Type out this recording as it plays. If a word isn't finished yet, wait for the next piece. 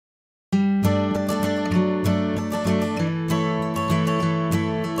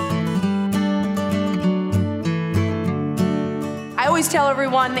always tell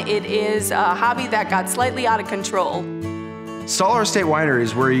everyone it is a hobby that got slightly out of control. Staller Estate Winery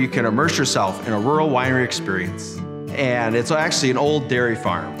is where you can immerse yourself in a rural winery experience. And it's actually an old dairy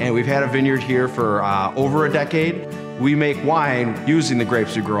farm. And we've had a vineyard here for over a decade. We make wine using the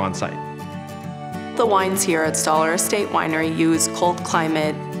grapes we grow on site. The wines here at Staller Estate Winery use cold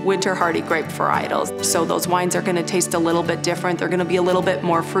climate, winter hardy grape varietals. So those wines are gonna taste a little bit different. They're gonna be a little bit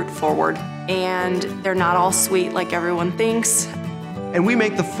more fruit forward. And they're not all sweet like everyone thinks. And we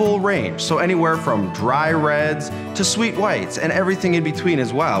make the full range, so anywhere from dry reds to sweet whites and everything in between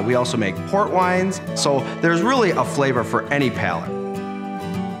as well. We also make port wines, so there's really a flavor for any palate.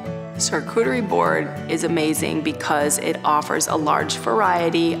 The charcuterie board is amazing because it offers a large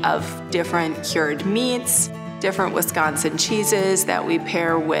variety of different cured meats, different Wisconsin cheeses that we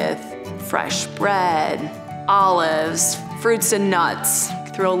pair with fresh bread, olives, fruits and nuts.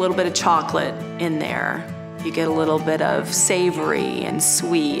 Throw a little bit of chocolate in there. You get a little bit of savory and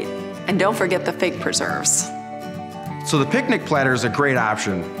sweet. And don't forget the fig preserves. So the picnic platter is a great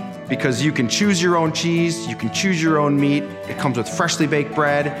option because you can choose your own cheese, you can choose your own meat. It comes with freshly baked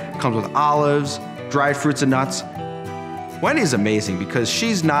bread, it comes with olives, dried fruits and nuts. Wendy's amazing because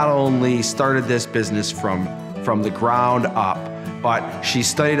she's not only started this business from the ground up, but she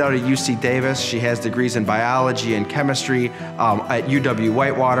studied out at UC Davis. She has degrees in biology and chemistry at UW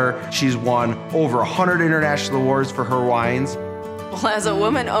Whitewater. She's won over 100 international awards for her wines. Well, as a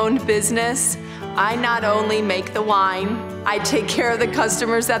woman-owned business, I not only make the wine, I take care of the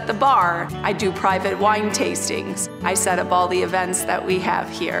customers at the bar. I do private wine tastings. I set up all the events that we have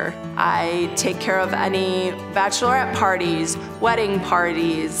here. I take care of any bachelorette parties, wedding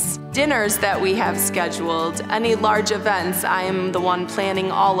parties, dinners that we have scheduled, any large events. I am the one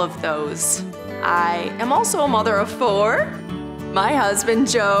planning all of those. I am also a mother of 4. My husband,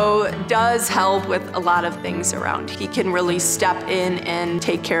 Joe, does help with a lot of things around. He can really step in and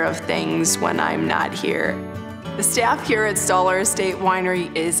take care of things when I'm not here. The staff here at Staller Estate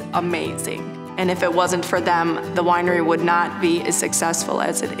Winery is amazing. And if it wasn't for them, the winery would not be as successful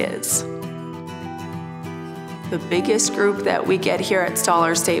as it is. The biggest group that we get here at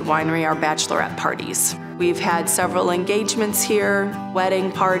Staller Estate Winery are bachelorette parties. We've had several engagements here,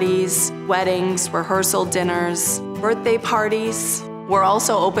 wedding parties, weddings, rehearsal dinners, birthday parties. We're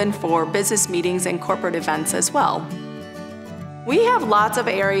also open for business meetings and corporate events as well. We have lots of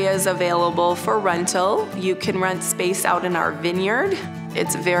areas available for rental. You can rent space out in our vineyard.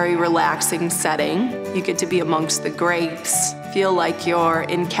 It's a very relaxing setting. You get to be amongst the grapes, feel like you're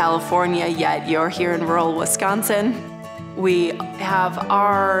in California, yet you're here in rural Wisconsin. We have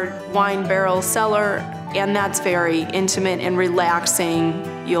our wine barrel cellar, and that's very intimate and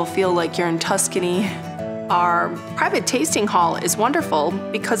relaxing. You'll feel like you're in Tuscany. Our private tasting hall is wonderful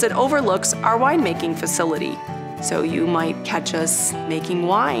because it overlooks our winemaking facility. So you might catch us making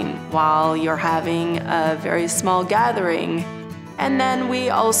wine while you're having a very small gathering. And then we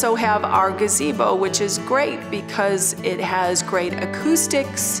also have our gazebo, which is great because it has great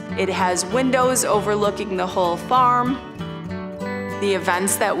acoustics. It has windows overlooking the whole farm. The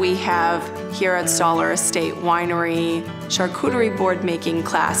events that we have here at Staller Estate Winery, charcuterie board making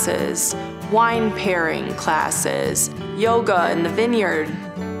classes, wine pairing classes, yoga in the vineyard.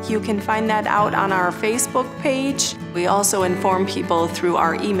 You can find that out on our Facebook page. We also inform people through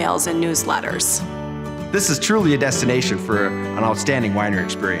our emails and newsletters. This is truly a destination for an outstanding winery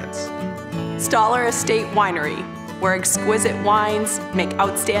experience. Staller Estate Winery, where exquisite wines make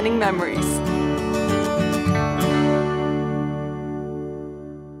outstanding memories.